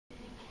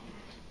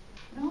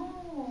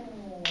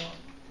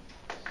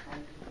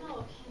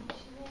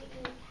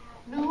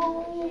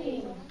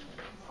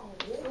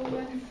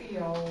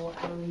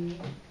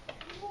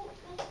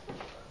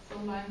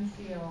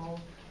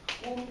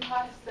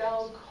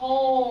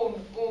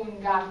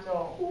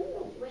gato.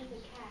 With the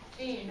cat.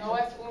 Sí, no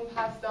es un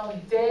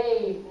pastel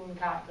de un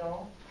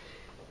gato.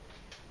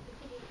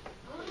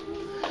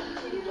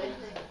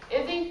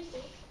 Izzy?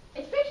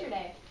 It's picture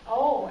day.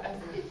 Oh,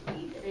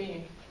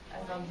 sí,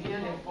 es un día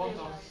de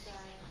fotos.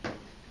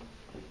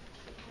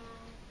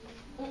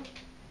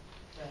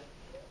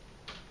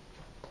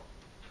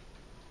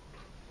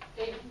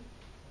 Peyton?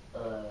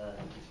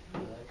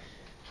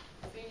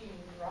 Sí,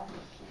 rush.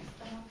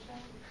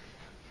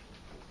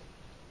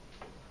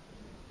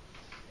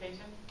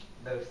 Peyton?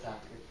 No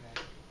soccer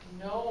practice.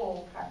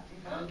 No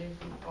practicar de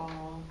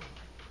football.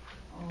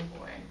 Oh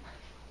boy.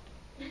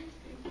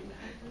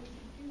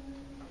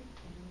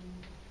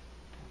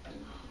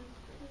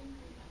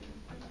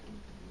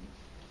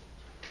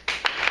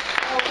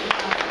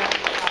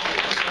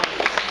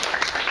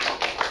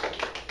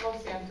 Lo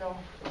siento.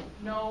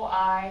 No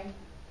hay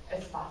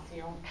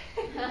espacio.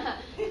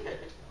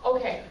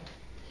 Okay,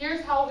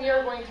 here's how we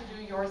are going to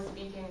do your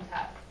speaking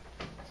test.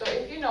 So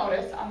if you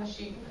notice on the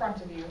sheet in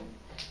front of you,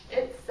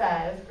 it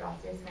says,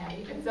 gracias,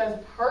 Maddie, it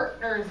says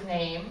partner's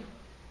name,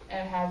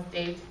 and it has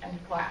date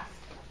and class.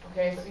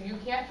 Okay, so you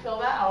can't fill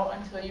that out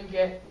until you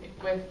get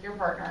with your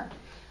partner.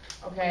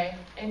 Okay,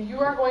 and you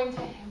are going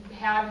to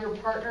have your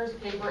partner's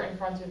paper in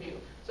front of you.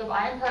 So if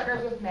I am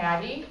partnered with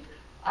Maddie,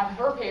 on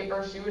her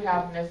paper she would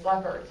have Miss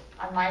Leppert.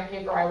 On my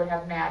paper I would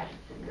have Maddie,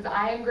 because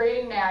I am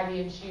grading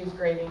Maddie and she is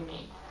grading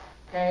me.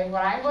 Okay,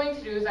 what I'm going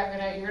to do is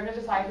you're going to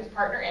decide who's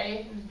partner A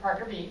and who's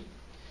partner B.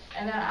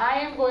 And then I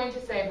am going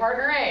to say,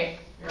 partner A,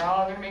 you're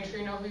all going to make sure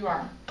you know who you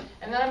are.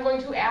 And then I'm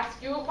going to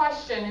ask you a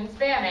question in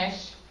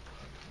Spanish,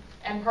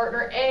 and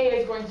partner A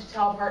is going to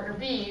tell partner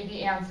B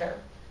the answer.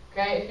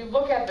 Okay, if you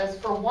look at this,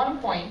 for 1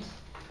 point,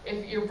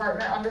 if your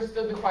partner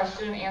understood the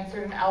question and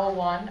answered in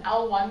L1,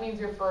 L1 means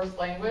your first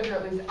language, or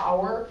at least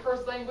our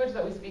first language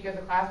that we speak as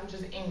a class, which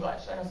is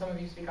English. I know some of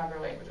you speak other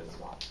languages as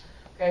well.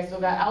 Okay, so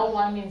that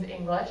L1 means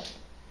English.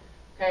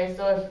 Okay,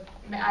 so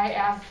if I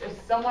asked,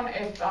 if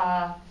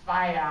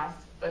I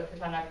asked, but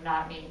pretend I'm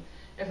not me,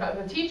 if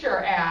the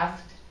teacher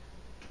asked,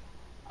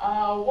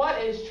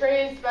 what is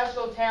Trey's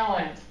special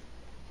talent?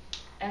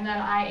 And then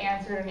I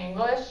answered in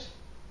English,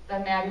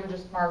 then Maddie would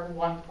just mark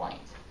 1 point.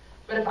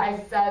 But if I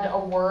said a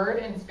word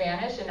in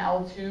Spanish in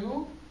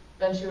L2,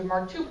 then she would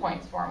mark 2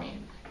 points for me.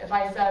 If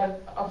I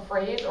said a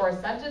phrase or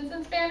a sentence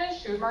in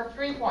Spanish, she would mark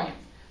 3 points.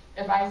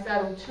 If I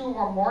said 2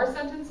 or more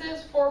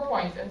sentences, 4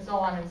 points, and so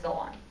on and so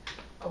on.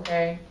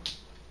 Okay?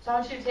 So I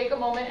want you to take a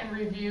moment and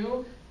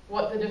review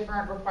what the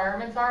different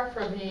requirements are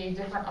for the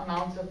different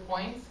amounts of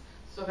points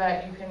so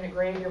that you can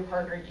grade your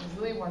partner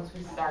easily once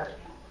we start.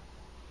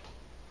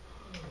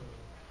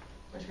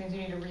 Which means you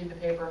need to read the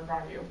paper in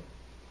front of you.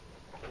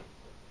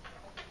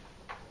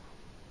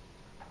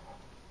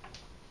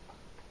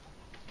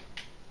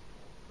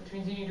 Which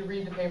means you need to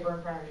read the paper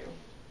in front of you.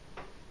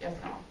 Yes,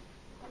 no?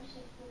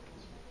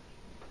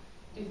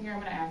 Do you think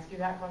I'm going to ask you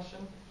that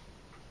question?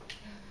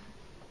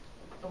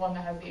 The one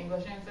that has the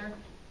English answer?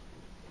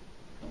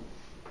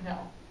 No.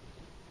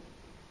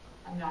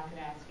 I'm not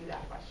going to ask you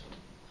that question.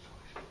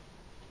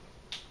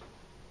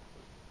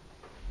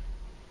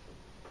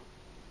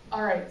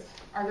 All right.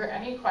 Are there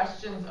any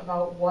questions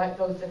about what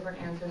those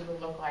different answers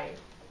would look like?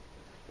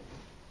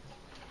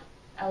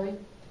 Ellie?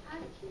 How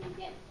can you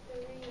get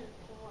 3 or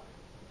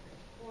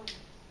 4 points?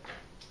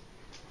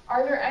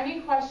 Are there any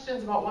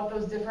questions about what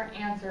those different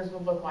answers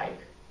would look like?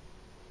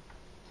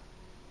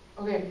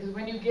 Okay, because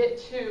when you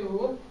get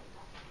to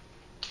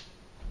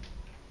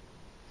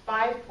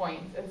 5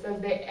 points, it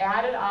says they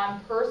added on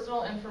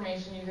personal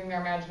information using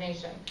their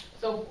imagination.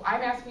 So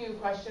I'm asking you a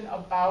question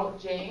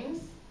about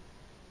James.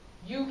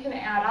 You can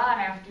add on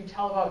after you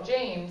tell about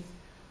James,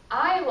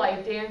 I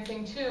like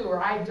dancing too,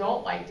 or I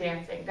don't like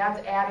dancing.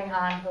 That's adding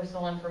on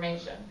personal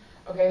information.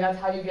 Okay, that's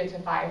how you get to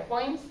 5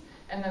 points.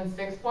 And then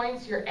 6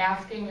 points, you're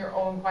asking your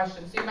own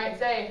question. So you might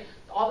say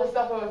all this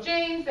stuff about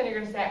James, then you're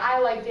going to say, I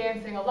like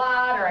dancing a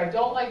lot, or I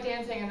don't like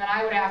dancing, and then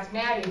I would ask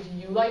Maddie, do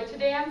you like to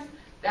dance?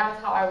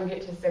 That's how I would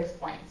get to 6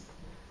 points.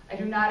 I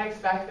do not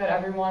expect that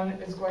everyone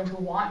is going to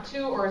want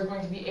to or is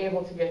going to be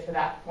able to get to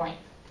that point.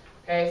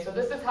 Okay, so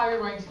this is how you're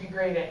going to be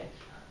graded.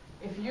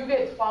 If you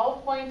get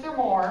 12 points or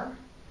more,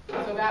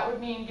 so that would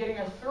mean getting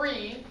a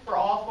 3 for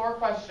all 4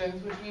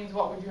 questions, which means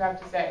what would you have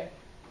to say?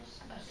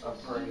 A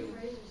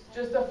phrase.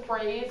 Just a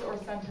phrase or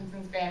sentence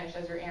in Spanish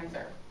as your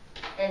answer.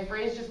 Okay,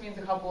 phrase just means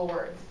a couple of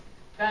words.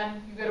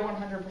 Then you get a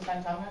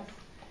 100% on this.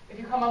 If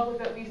you come up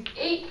with at least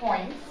 8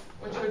 points,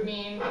 which would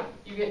mean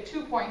you get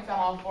 2 points on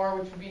all 4,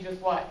 which would be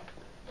just what?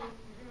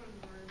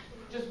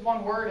 Just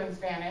 1 word in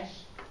Spanish,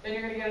 then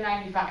you're going to get a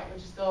 95,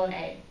 which is still an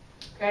A.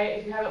 Okay,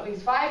 if you have at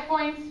least 5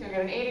 points, you'll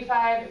get an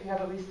 85. If you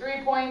have at least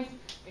 3 points,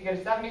 you get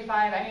a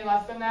 75. Any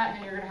less than that,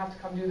 then you're going to have to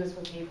come do this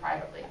with me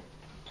privately.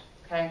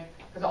 Okay,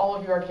 because all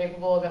of you are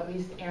capable of at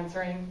least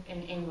answering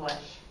in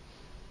English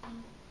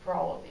for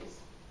all of these.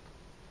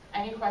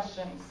 Any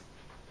questions?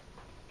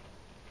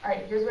 All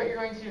right, here's what you're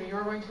going to do.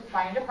 You're going to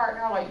find a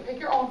partner. I'll let you pick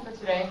your own for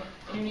today,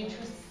 and you need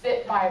to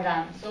sit by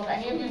them. So if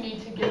any of you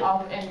need to get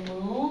up and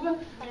move,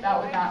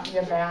 that would not be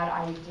a bad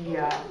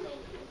idea.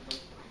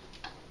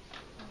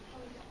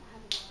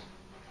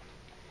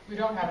 We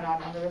don't have an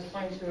odd number, there's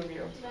 22 of you.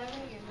 Did I write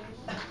your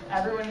name?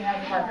 Everyone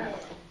has a partner.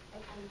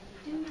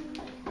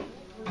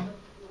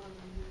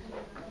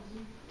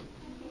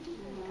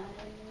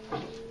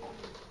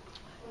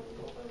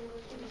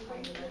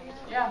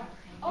 Yeah,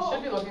 you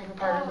should be looking for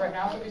partners right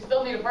now, so if you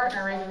still need a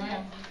partner, raise your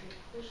hand.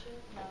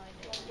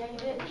 Yeah, you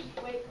did.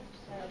 Wait,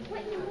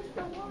 you missed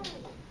the one.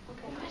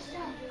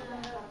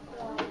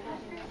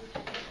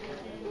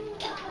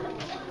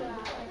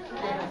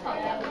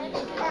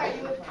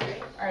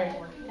 Alright,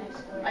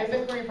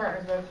 Isaac, who are you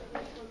partners with?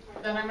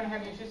 Then I'm going to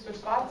have you two switch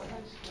spots.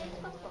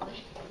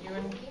 You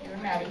and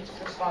Maddie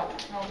switch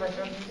spots. No,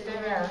 Brisha, you stay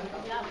there.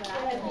 Jada,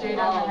 I'm going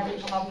to have you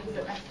come up and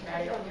sit next to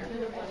Maddie up here.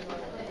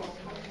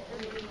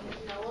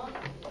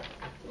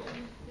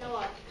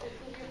 Noah, this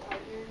is your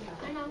partner.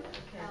 I know.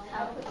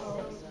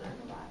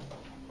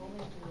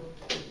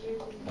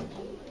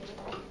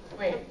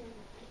 Wait,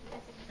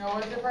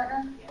 Noah's your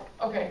partner?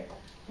 Okay.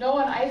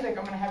 Noah and Isaac,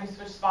 I'm going to have you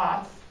switch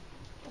spots.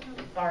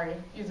 Sorry,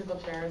 musical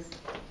chairs.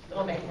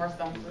 It'll make more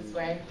sense this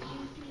way.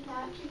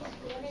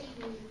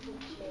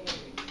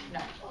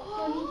 No.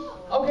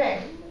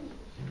 Okay.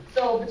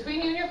 So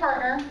between you and your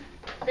partner,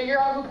 figure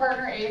out who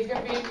partner A is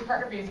going to be and who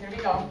partner B is going to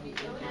be. Go.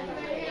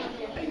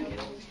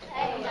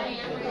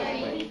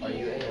 Are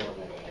you able?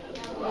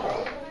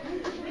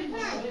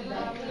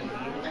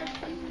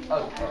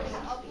 Okay.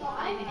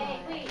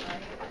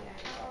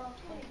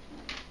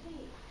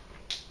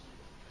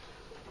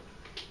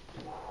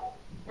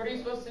 What are you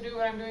supposed to do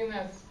when I'm doing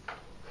this?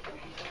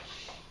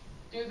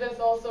 Do this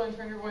also and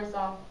turn your voice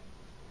off.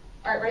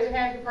 All right, raise your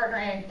hand if you're partner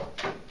A.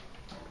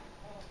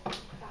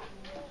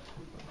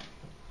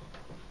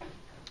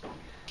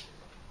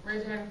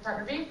 Raise your hand for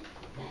partner B.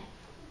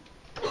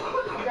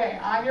 Okay,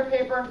 on your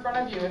paper in front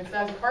of you, it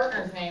says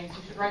partner's name, so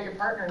you should write your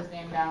partner's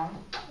name down.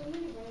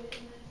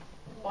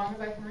 As long as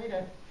I can read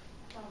it.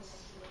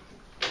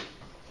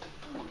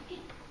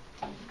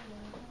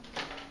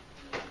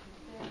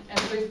 And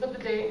please put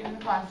the date and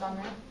the class on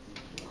there.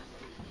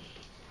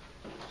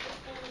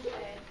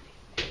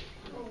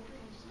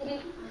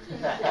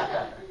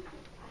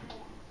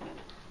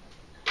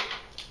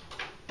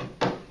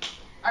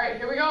 All right,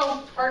 here we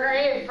go. Partner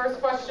A, the first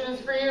question is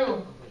for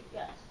you.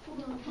 Yes.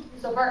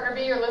 So partner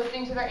B, you're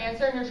listening to their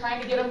answer and you're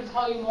trying to get them to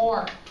tell you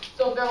more.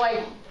 So if they're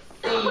like,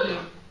 C,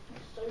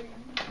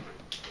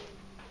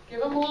 give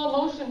them a little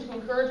motion to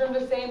encourage them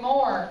to say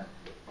more.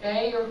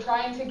 Okay, you're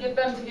trying to get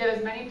them to get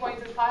as many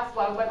points as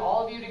possible. I would like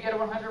all of you to get a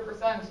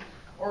 100%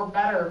 or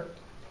better.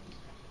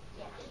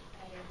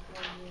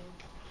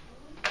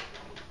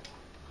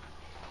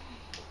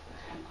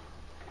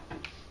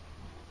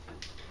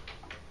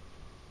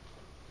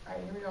 All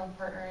right, here we go,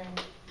 partner A.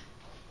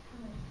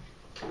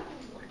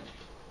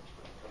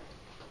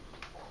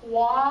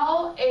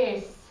 ¿Cuál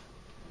es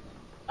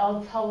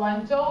el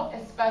talento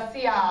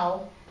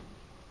especial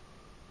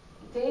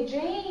de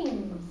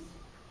James?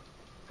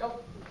 Go.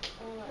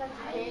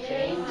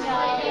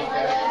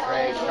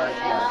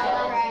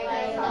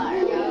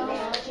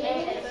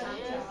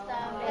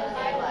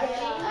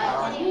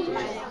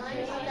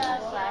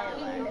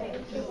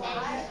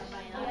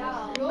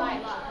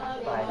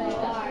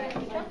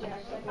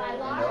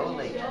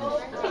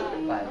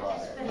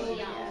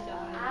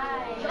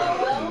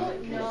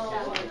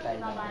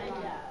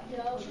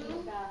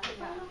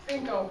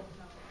 Cinco,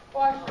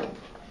 cuatro,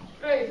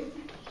 tres,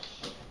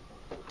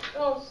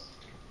 dos.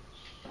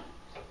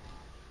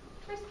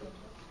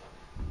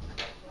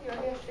 You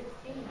already have 16.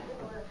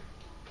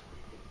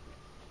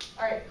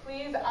 All right,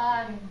 please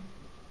on.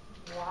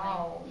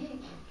 Wow.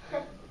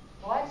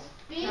 What?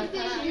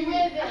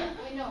 D-A-C-9.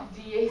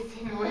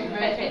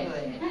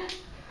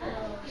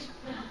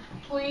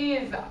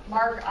 Please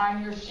mark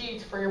on your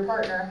sheet for your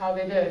partner how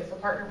they did. So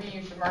partner B,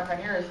 you should mark on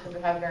yours because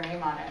it has their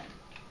name on it.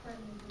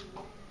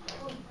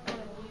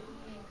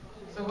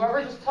 So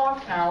whoever just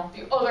talked now,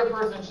 the other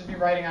person should be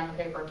writing on the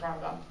paper in front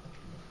of them.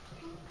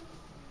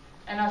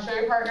 And I'll show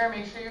your partner,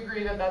 make sure you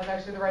agree that that's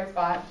actually the right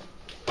spot.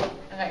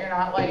 And that you're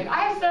not like,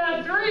 I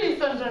said 3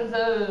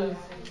 sentences.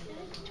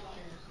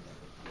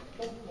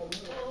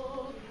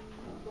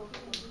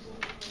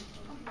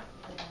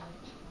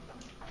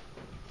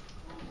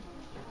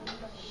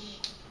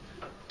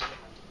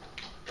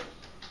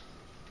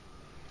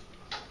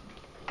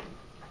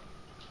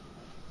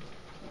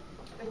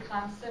 The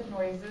constant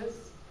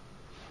noises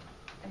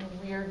and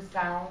weird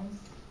sounds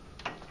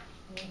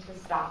need to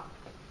stop.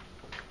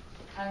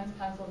 Pens,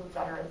 pencils,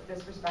 etc. It's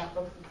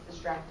disrespectful, it's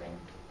distracting.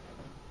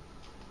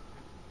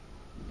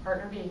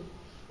 Partner B,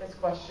 this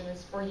question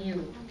is for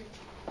you.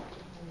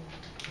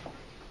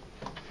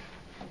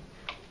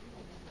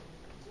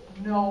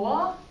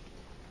 Noah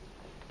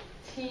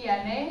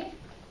tiene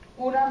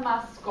una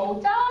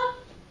mascota?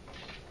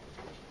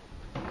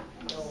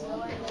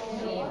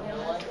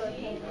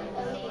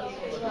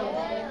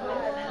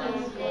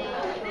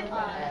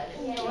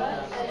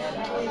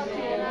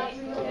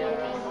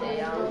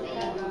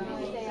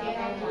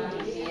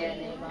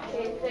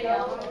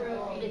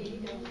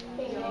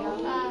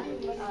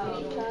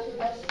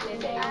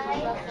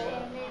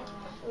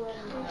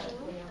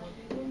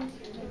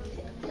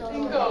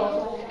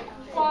 Cinco,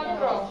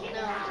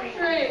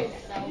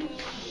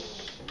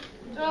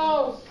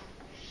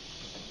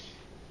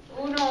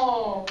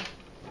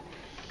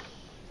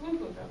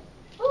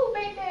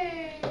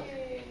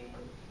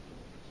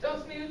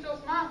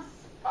 minutos más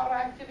para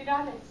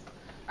actividades.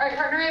 All right,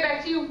 partner A,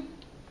 back to you.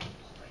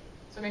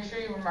 So make sure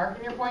you're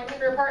marking your points for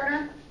your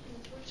partner.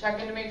 Check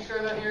in to make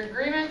sure that you're in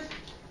agreement,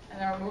 and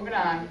then we're moving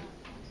on.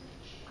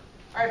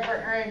 All right,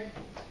 partner A.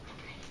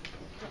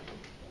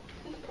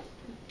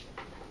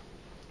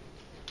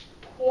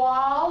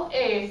 ¿Cuál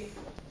es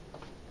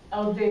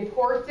el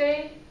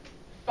deporte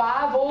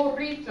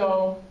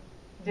favorito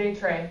de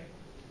Trey?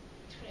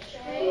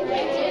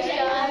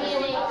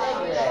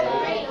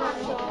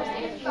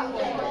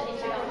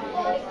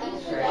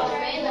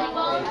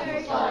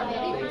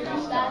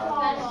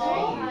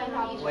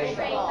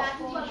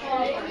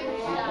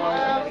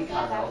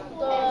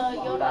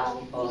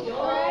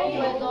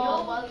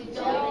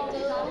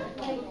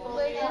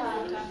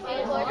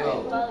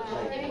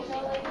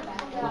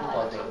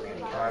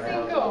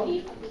 Cinco,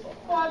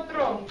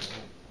 cuatro,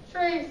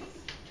 tres,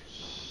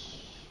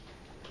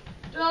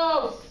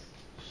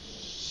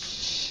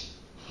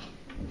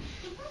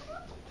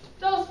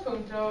 dos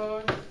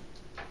puntos,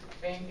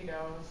 22.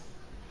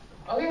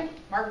 Okay,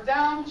 mark it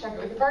down, check it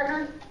with your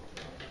partner.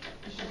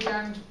 You should be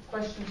on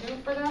question 2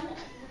 for them.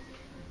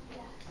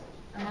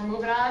 And we're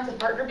moving on to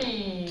partner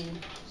B.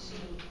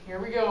 Here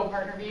we go,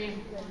 partner B.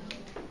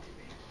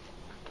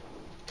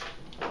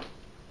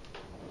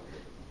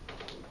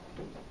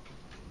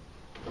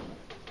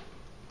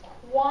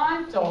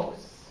 ¿Cuántos?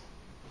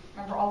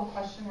 Remember, all the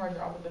question words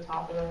are up at the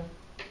top of the,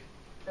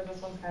 because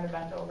this one's kind of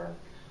bent over.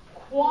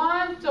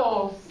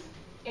 ¿Cuántos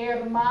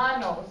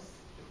hermanos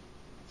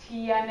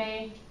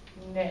tiene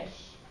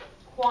Nish?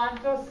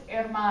 ¿Cuántos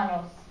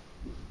hermanos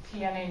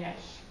tiene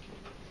Nish?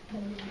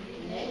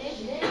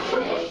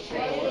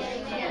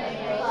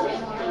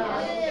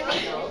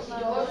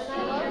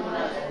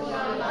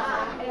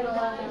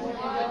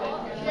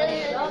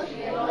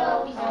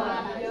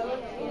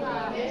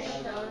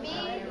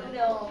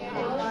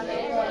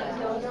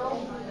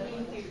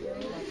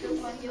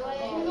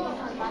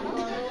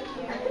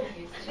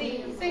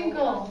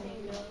 Cinco,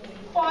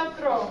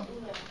 cuatro,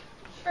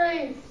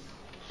 tres,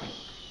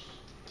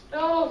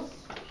 dos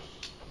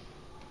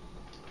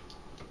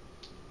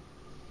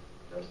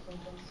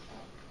puntos.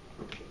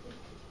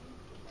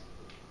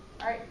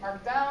 All right,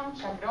 mark down,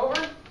 check it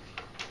over.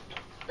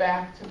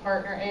 Back to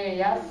partner A,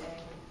 yes?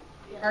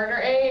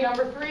 Partner A,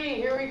 number 3,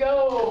 here we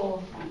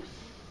go.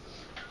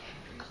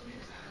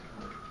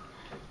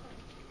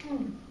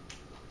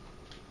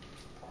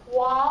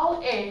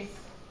 ¿Cuál es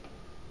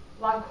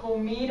la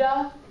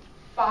comida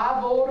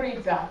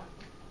favorita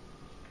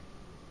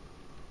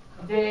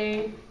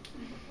de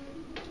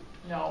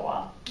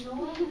Noah?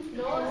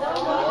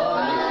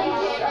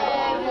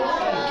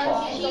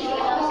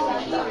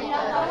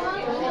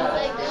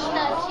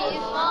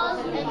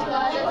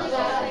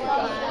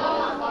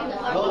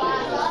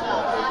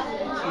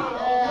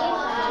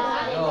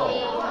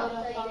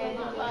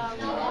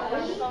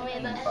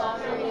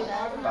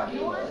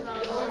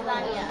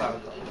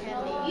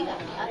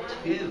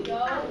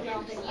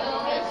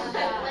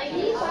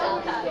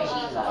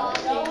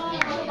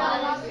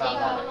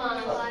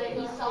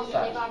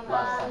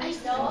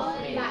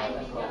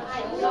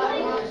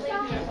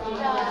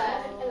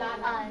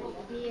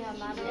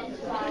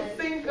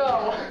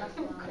 Cinco,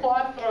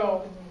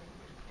 cuatro,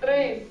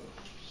 tres,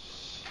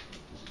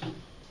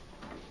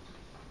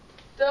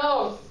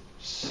 dos.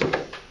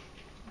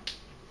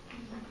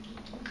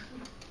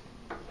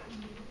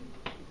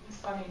 It's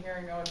funny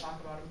hearing Noah talk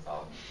about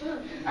himself.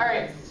 All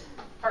right,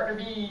 partner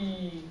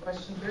B,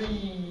 question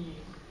 3.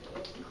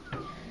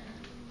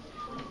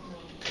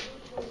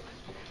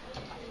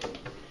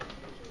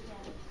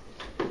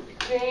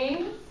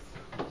 James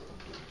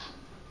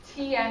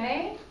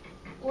tiene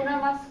una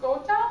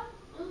mascota?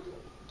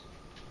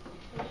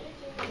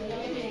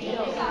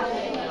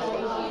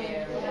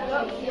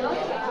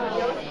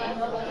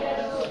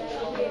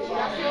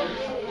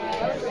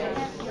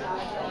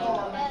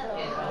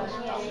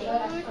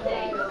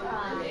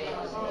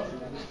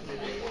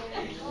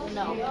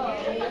 No.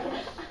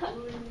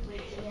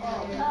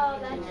 Oh,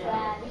 that's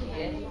sad.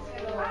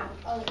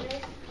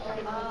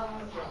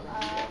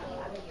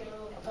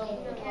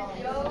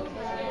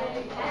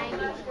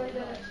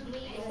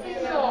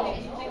 Cinco,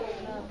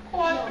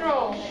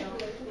 cuatro,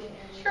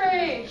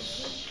 tres,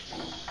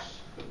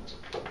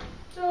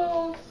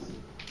 dos.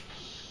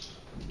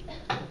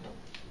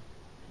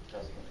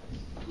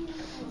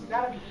 It's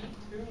gotta be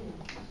E2.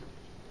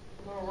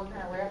 We're working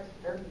our way up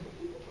to 30.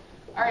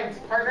 All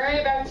right, partner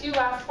A, back to you.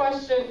 Last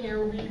question.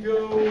 Here we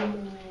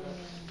go.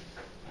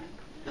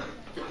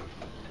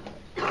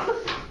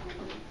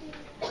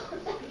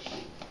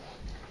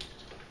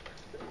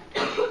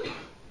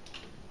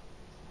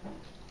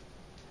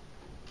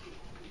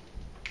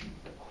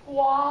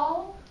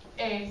 ¿Cuál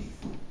es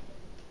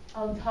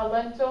el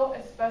talento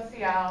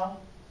especial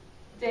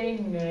de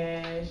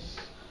Nish?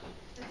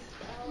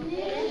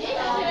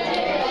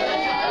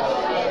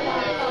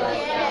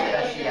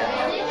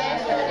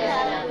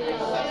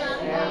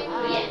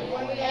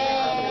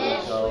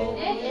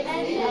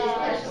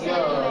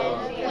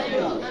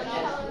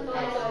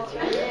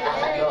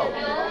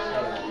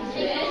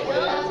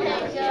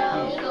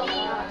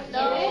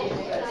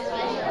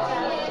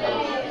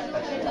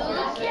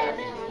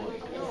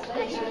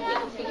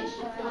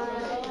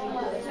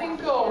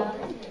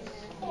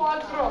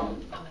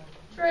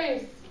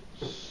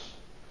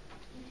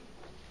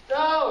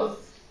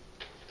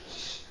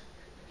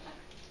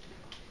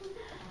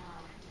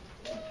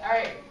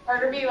 right,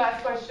 partner B,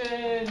 last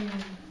question.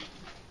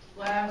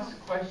 Last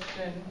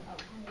question.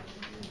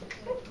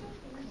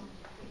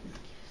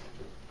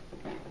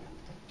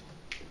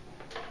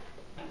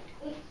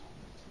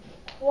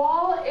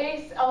 ¿Cuál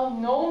es el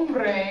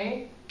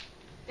nombre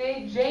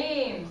de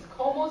James?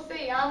 ¿Cómo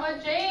se llama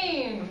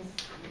James?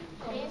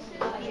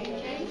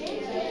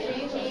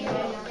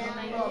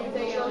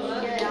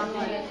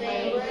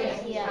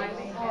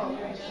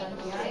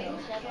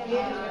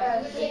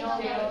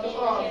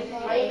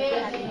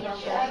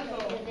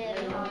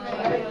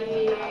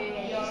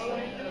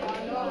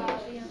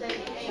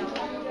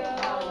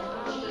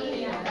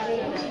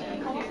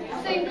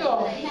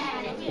 Cinco,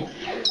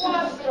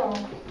 cuatro,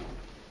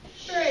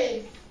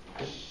 tres,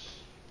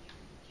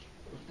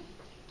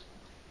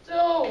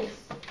 dos,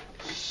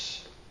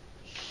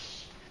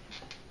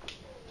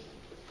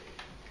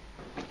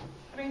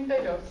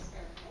 32.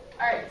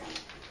 All right,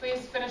 please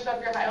finish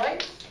up your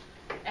highlights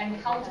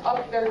and count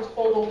up their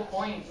total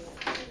points.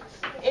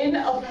 In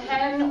a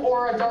pen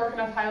or a dark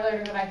enough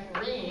highlighter that I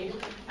can read,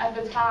 at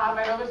the top,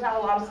 I know there's not a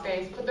lot of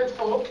space, put their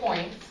total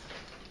points.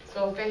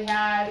 So if they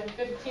had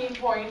 15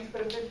 points,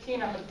 put a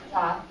 15 up at the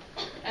top.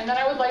 And then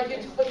I would like you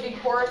to put the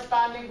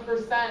corresponding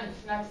percent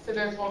next to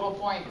their total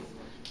points.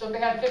 So if they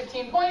had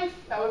 15 points,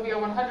 that would be a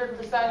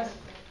 100%.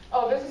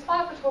 Oh, there's a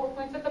spot for total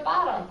points at the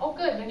bottom. Oh,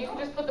 good. Then you can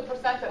just put the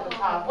percent at the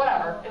top.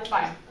 Whatever. It's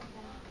fine.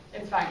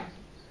 It's fine.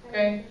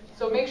 Okay?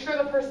 So make sure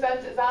the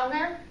percent is on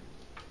there.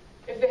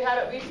 If they had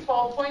at least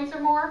 12 points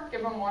or more,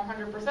 give them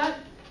 100%.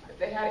 If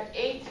they had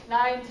 8,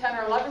 9, 10,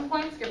 or 11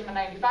 points, give them a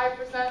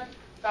 95%.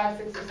 5,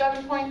 6, or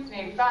 7 points, an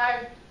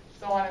 85,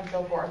 so on and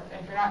so forth. And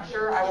if you're not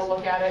sure, I will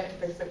look at it and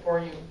fix it for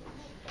you.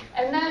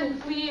 And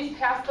then please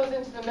pass those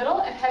into the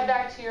middle and head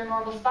back to your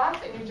normal spots,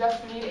 and you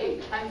just need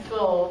a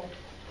pencil.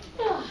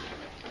 You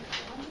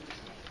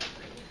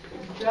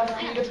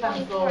just need a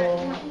pencil.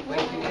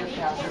 Wait, you didn't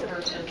pass it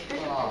first.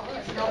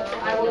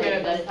 Nope, I will get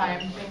it this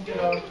time. Thank you,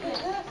 though.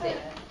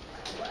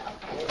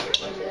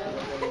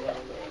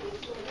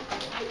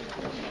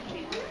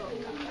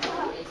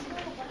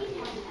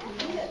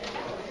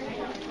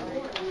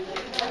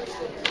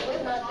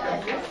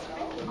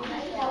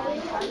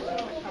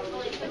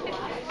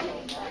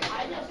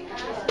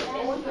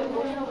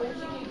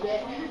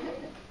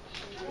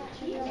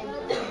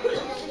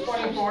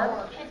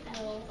 24.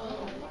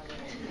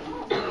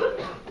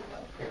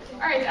 All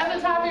right, at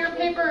the top of your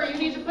paper, you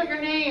need to put your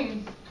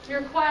name,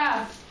 your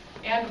class,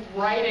 and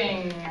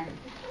writing.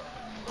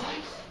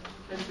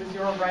 This is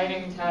your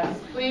writing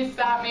test. Please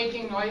stop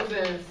making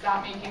noises.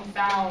 Stop making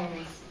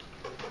sounds.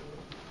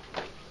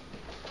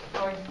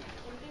 Going.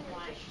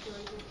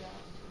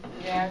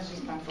 Yeah, it's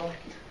just pencil.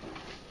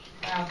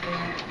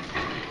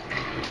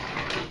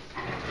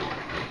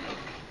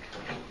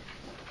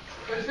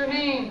 What's your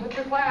name? What's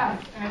your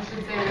class? And it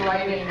should say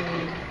writing.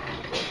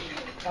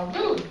 So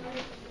good.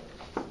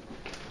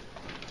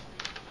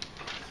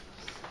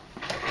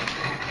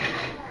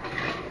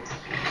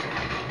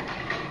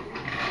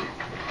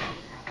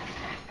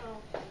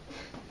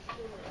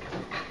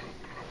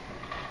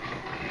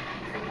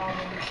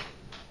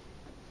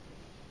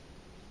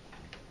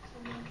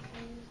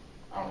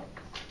 Oh,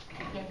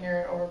 I can't hear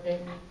it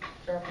overpaid me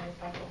sharpening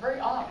the pencil. Hurry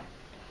up.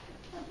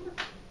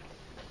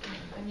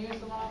 And use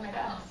the one on my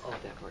desk. Oh,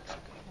 that works. Okay.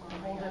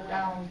 Hold it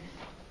down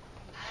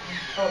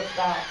until it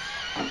stops.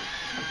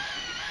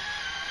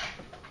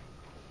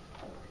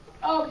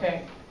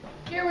 Okay,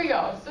 here we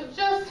go. So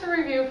just to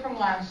review from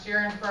last year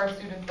and for our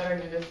students that are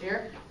new this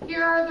year,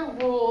 here are the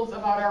rules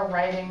about our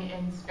writing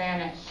in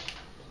Spanish.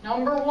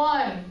 Number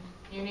 1,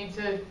 you need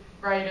to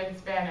write in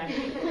Spanish.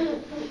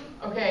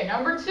 Okay,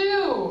 number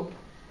 2,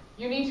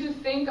 you need to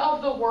think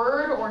of the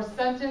word or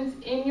sentence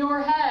in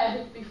your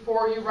head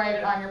before you write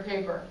it on your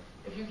paper.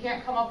 If you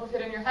can't come up with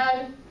it in your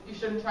head, you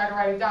shouldn't try to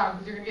write it down,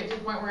 because you're going to get to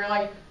the point where you're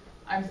like,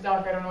 I'm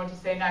stuck, I don't know what to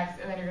say next,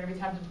 and then you're going to be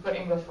tempted to put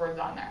English words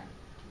on there.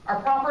 Are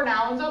proper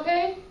nouns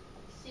okay?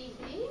 C.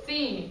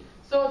 C.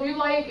 So if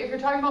you're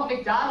talking about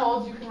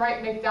McDonald's, you can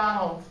write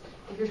McDonald's.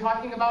 If you're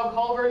talking about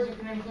Culver's, you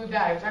can include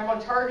that. If you're talking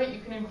about Target, you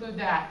can include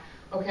that.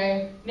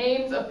 Okay?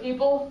 Names of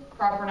people,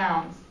 proper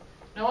nouns.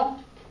 Noah?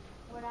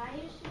 What I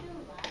used to do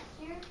last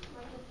year,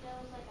 like if there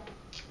was like a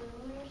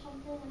food or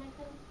something and I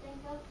couldn't think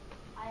of,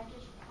 I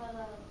just put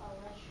a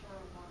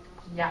restaurant on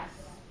it. Yes,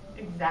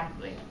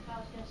 exactly. If I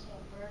was going to say a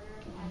burger,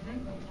 I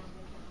would write down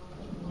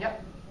McDonald's. Yep,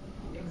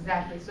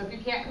 exactly. So if you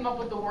can't come up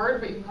with the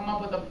word, but you can come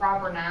up with a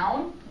proper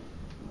noun,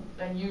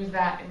 then use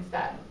that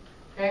instead.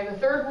 Okay, the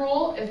third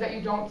rule is that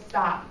you don't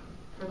stop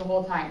for the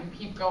whole time. You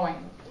keep going.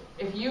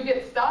 If you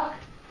get stuck,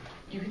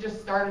 you can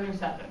just start a new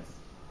sentence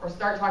or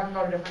start talking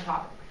about a different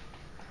topic.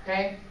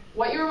 Okay?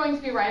 What you're going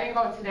to be writing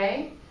about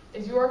today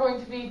is you are going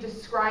to be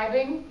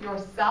describing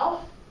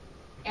yourself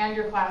and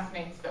your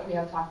classmates that we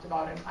have talked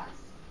about in class.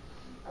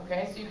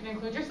 Okay, so you can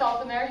include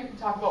yourself in there. You can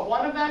talk about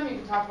one of them. You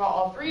can talk about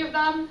all 3 of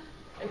them.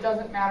 It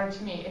doesn't matter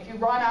to me. If you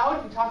run out,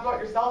 if you talk about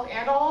yourself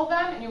and all of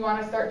them, and you want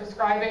to start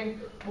describing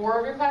more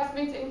of your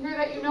classmates in here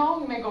that you know,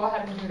 you may go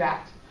ahead and do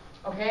that.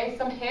 Okay,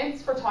 some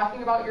hints for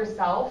talking about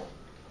yourself.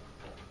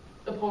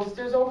 The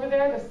posters over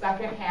there, the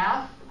second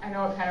half, I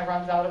know it kind of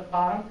runs out at the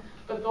bottom,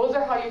 but those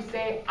are how you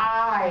say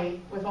I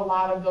with a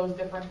lot of those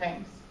different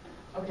things.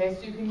 Okay,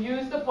 so you can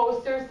use the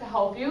posters to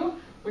help you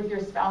with your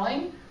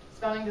spelling.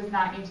 Spelling does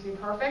not need to be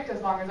perfect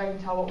as long as I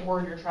can tell what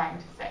word you're trying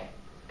to say.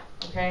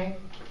 Okay?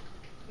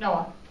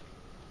 Noah?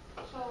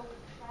 So, should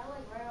I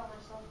like write about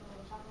myself and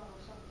then talk about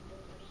myself in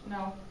third person?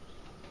 No.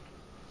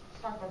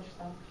 Just talk about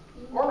yourself.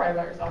 Or write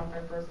about yourself in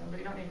third person, but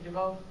you don't need to do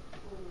both.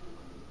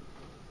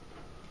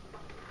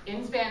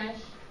 In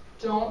Spanish,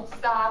 don't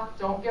stop,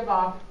 don't give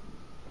up,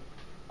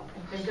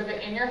 and think of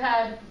it in your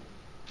head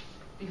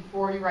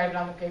before you write it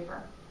on the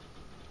paper.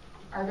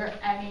 Are there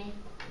any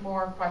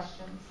more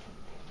questions?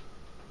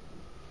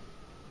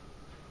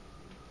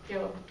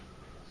 Caleb?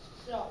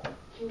 So,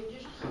 can we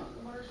just talk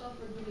about ourselves,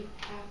 or do we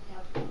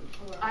have to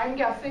have I'm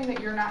guessing that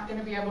you're not going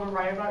to be able to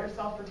write about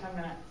yourself for 10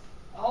 minutes.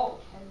 Oh,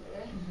 10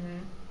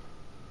 minutes?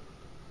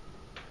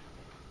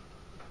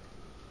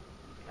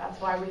 That's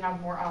why we have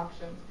more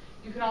options.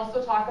 You can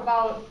also talk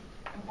about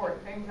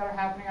important things that are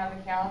happening on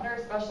the calendar,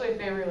 especially if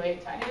they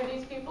relate to any of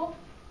these people.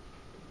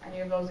 Any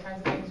of those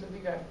kinds of things would be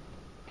good.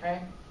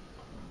 Okay?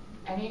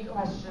 Any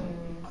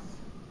questions?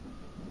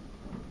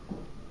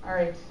 All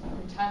right,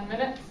 your 10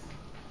 minutes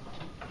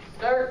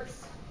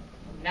starts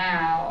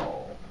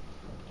now.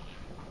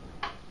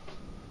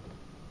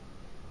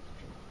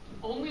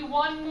 Only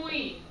one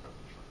muy.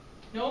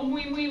 No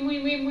muy, muy, muy,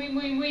 muy, muy,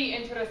 muy, muy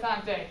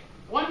interesante.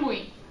 One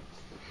muy.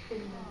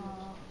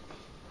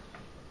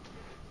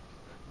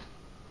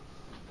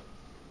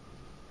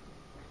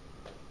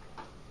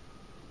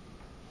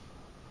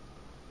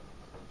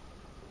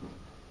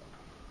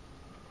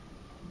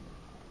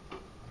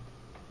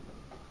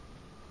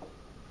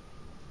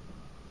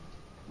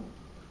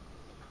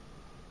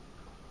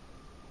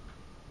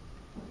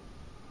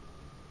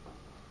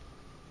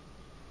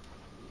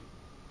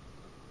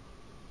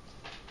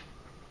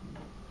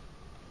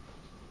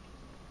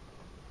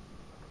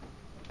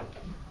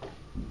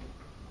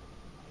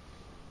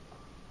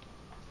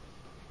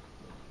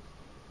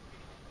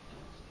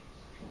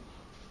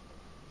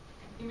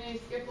 You may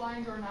skip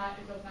lines or not,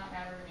 it does not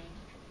matter to me.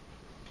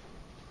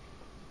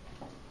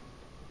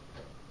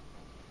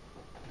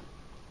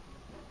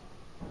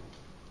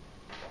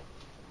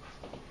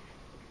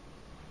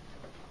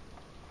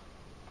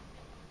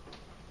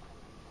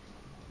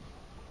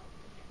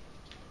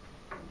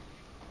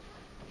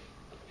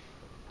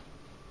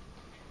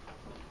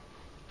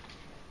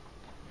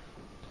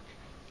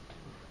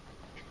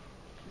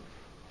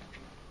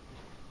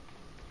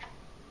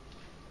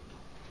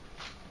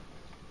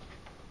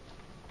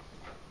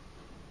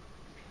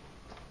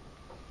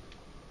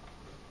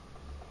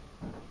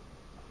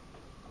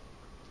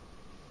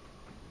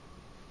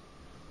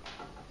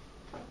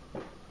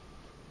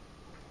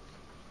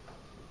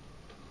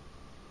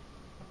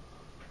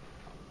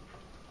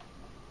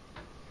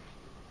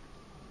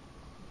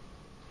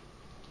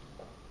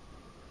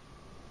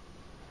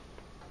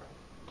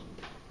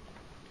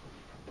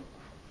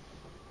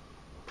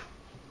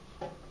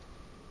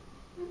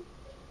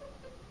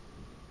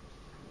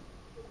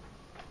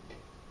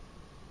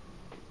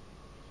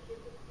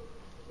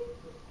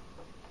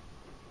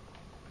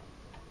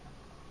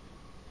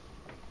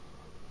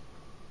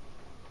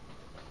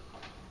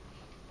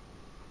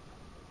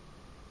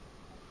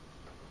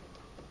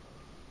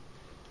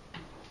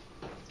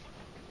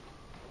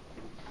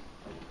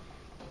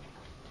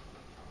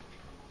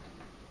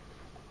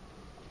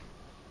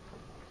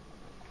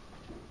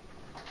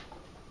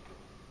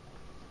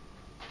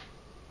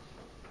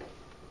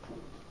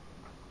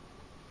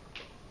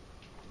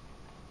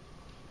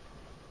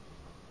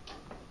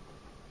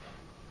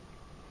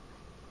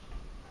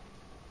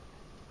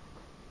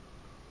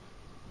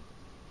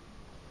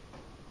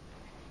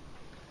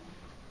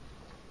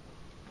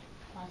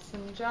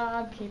 Awesome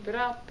job, keep it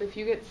up. If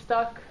you get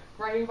stuck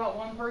writing about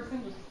one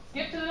person, just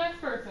skip to the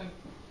next person.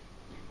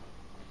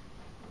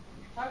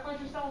 Talk about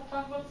yourself,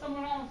 talk about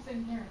someone else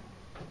in here.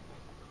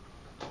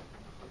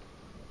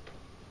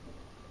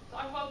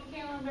 Talk about the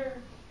calendar.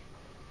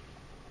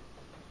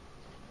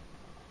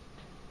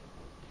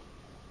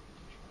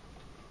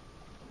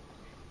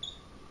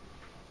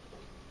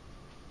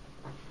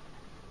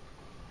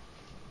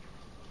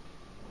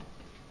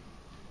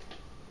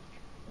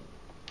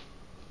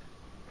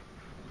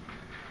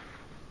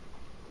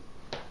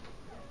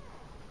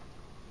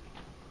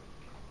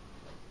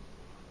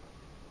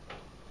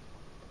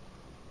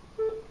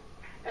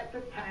 At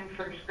this time,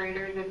 first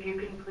graders, if you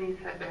can please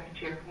head back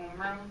to your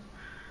homeroom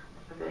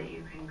so that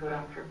you can go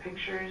down for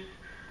pictures.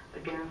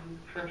 Again,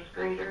 first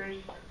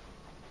graders,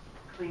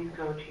 please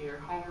go to your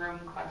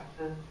homeroom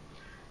classes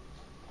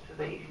so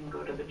that you can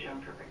go to the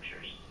gym for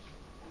pictures.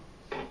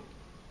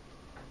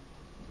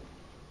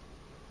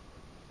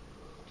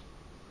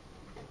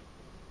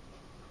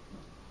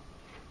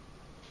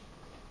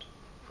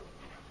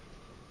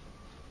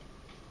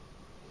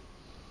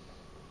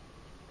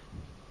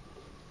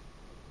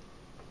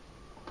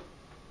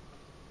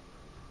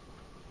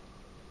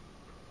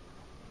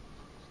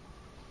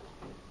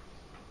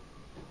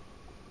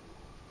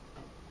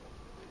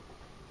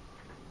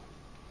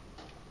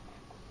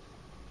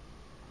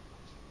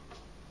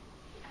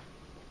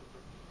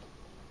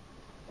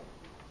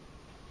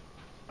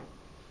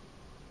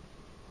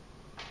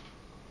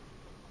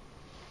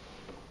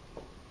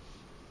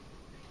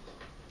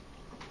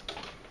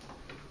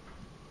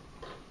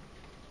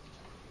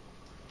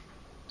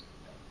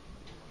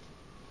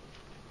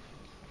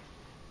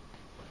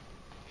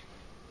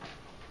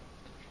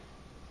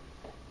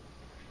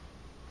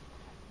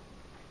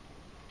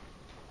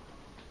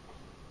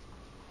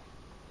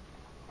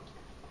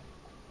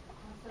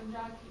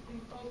 job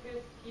keeping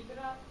focused. Keep it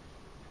up.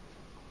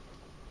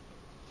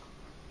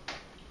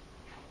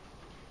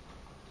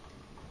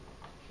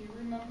 If you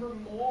remember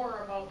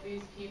more about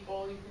these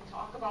people, you can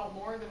talk about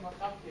more than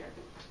what's up here.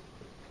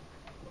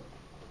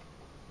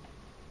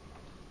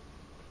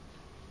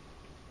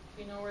 If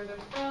you know where they're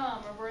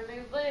from, or where they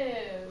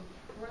live,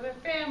 where their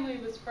family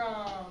was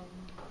from.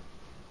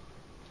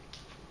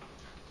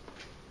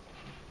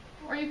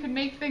 Or you can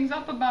make things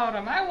up about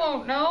them. I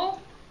won't know.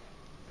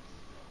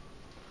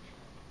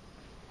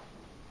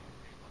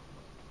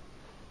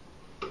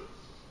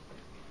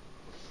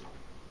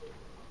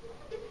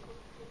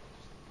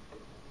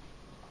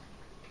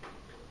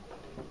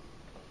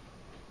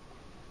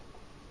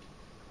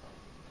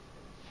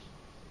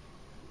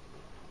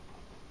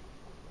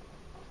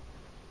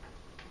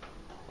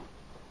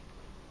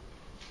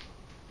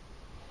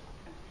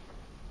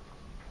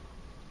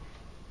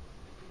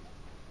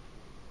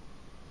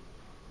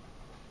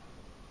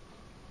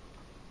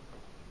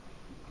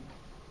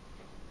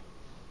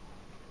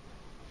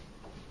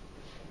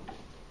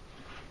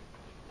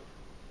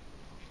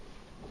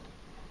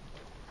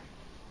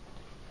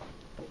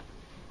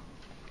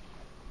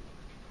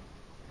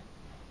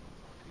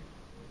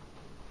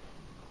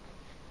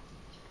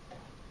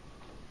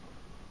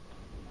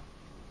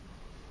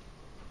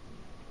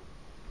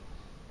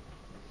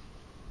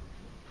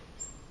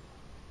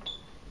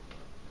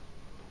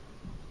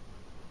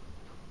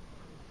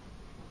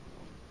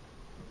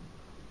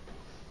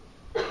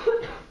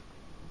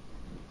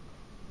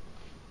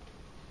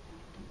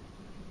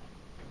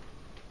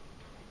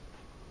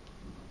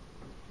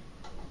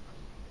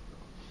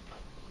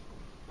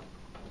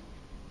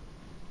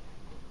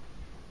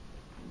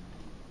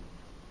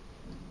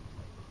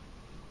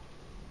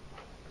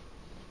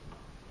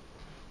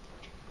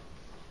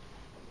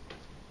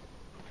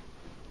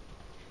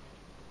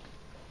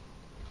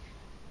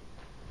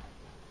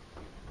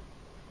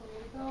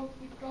 Go,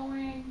 keep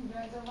going. You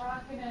guys are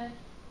rocking it.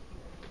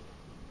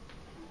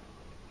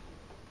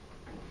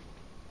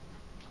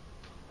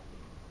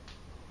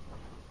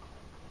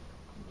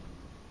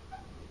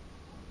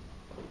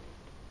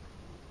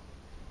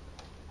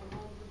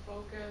 Hold the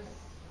focus.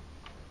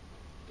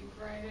 Keep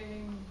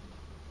writing.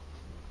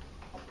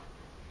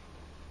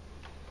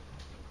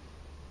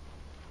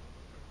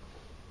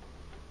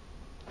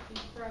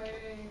 Keep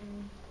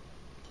writing.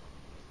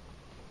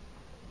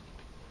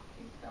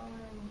 Keep going.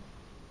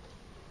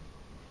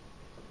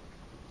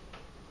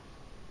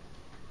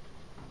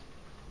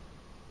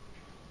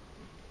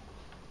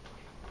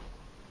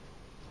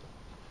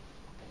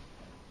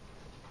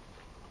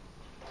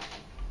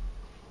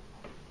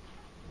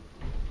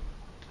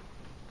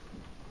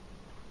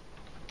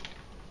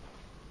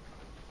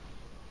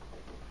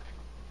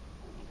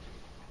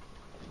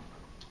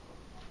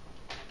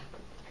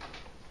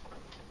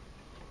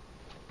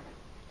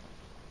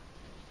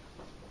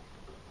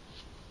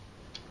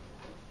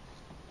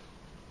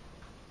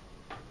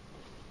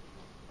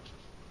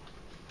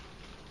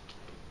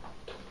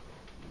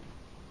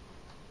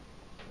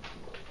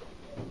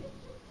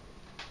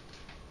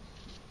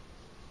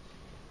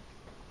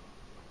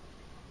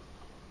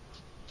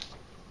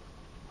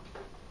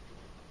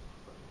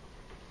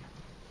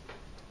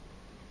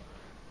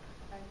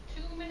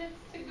 Got 2 minutes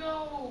to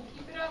go.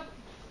 Keep it up.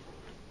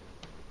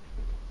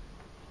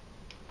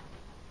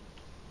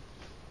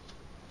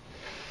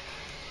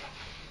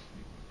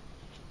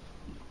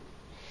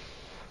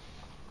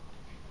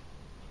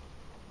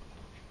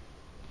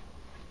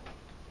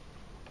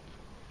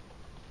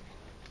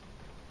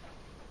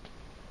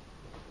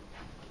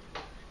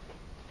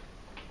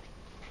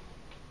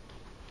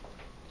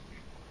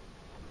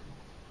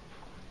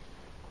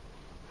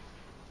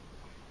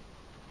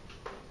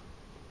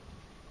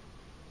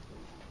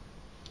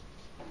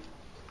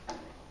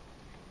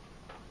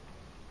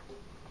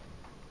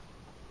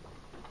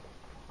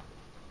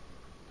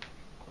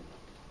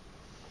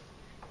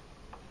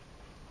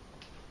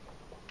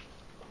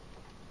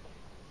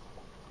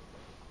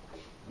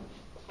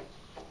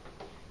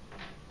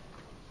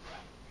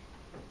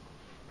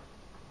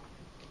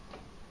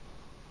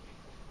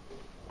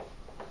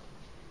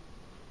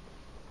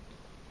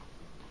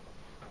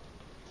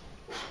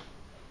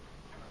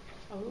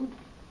 Oh.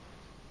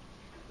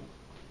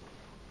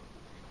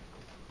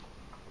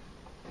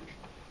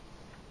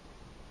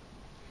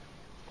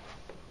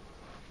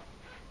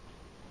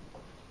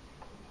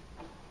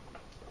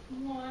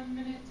 One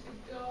minute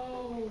to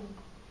go.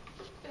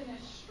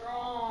 Finish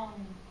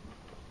strong.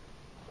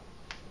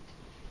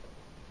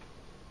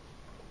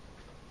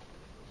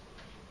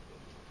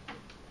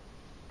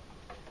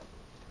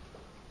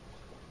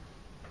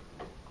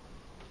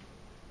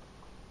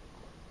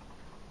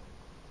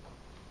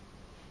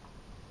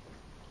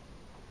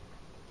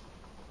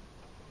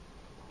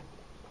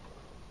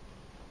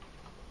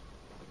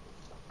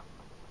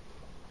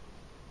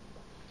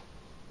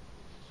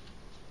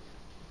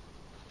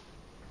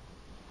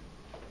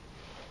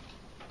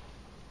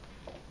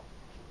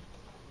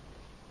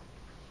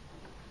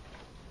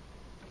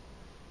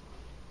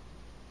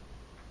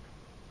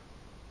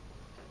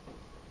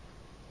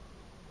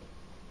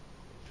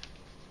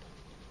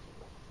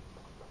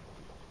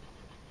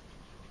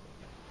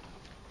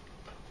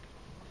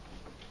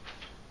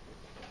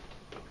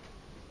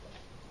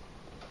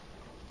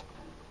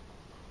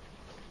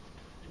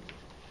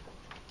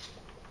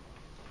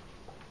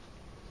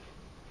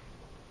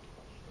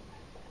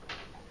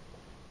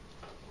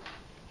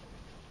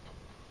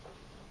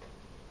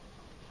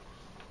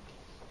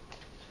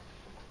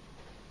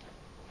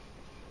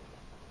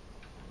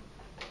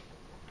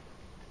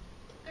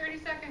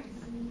 30 seconds.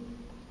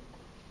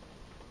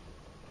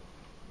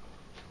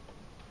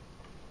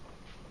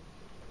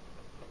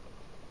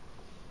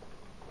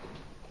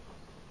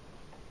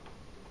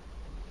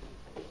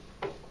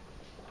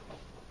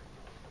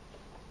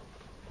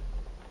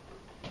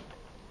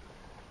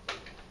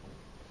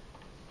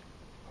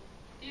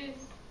 Diez,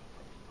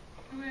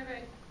 9,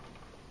 8,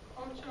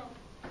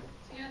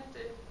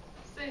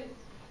 7,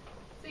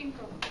 6,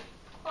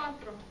 5,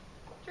 4,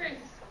 3,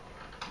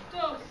 2,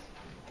 1.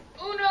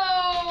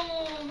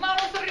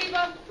 Manos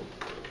arriba.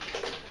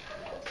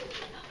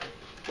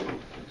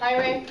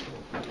 Highway.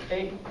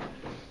 Hey.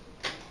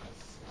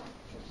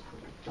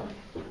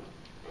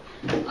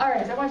 All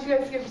right, I want you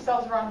guys to give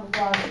yourselves a round of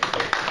applause.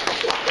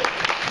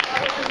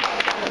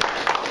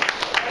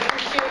 I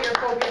appreciate your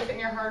focus and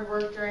your hard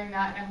work during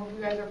that, and I hope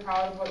you guys are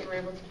proud of what you were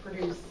able to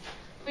produce.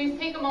 Please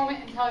take a moment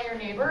and tell your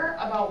neighbor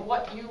about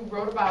what you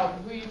wrote about,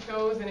 who you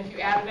chose, and if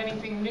you added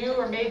anything new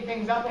or made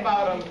things up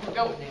about them.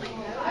 Go.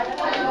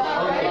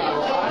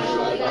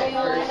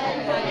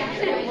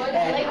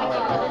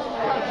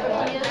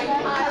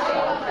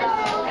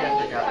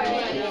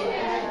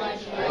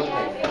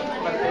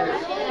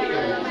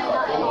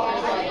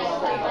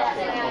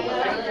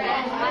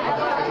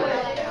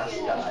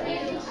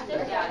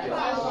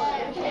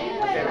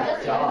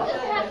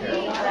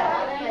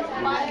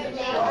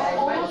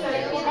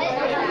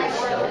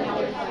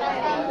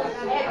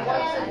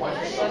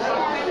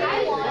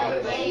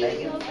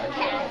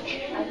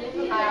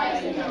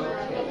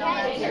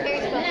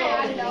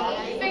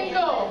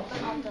 Cinco,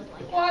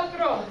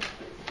 cuatro,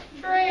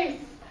 tres.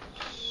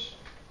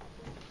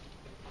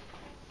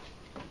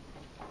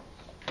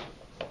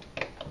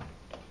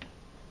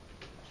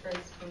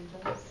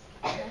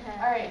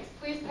 All right,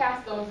 please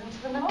pass those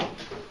into the middle.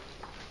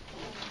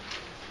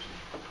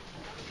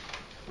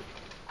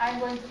 I'm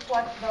going to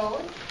collect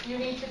those. You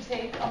need to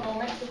take a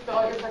moment to fill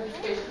out your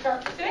participation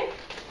chart for today,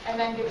 and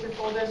then get your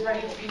folders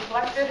ready to be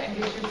collected and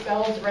get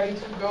yourselves ready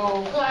to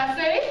go.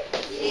 Clase?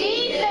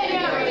 Sí,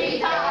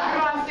 señorita.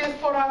 Gracias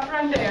por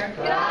aprender.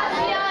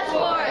 Gracias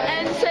por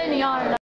enseñarnos.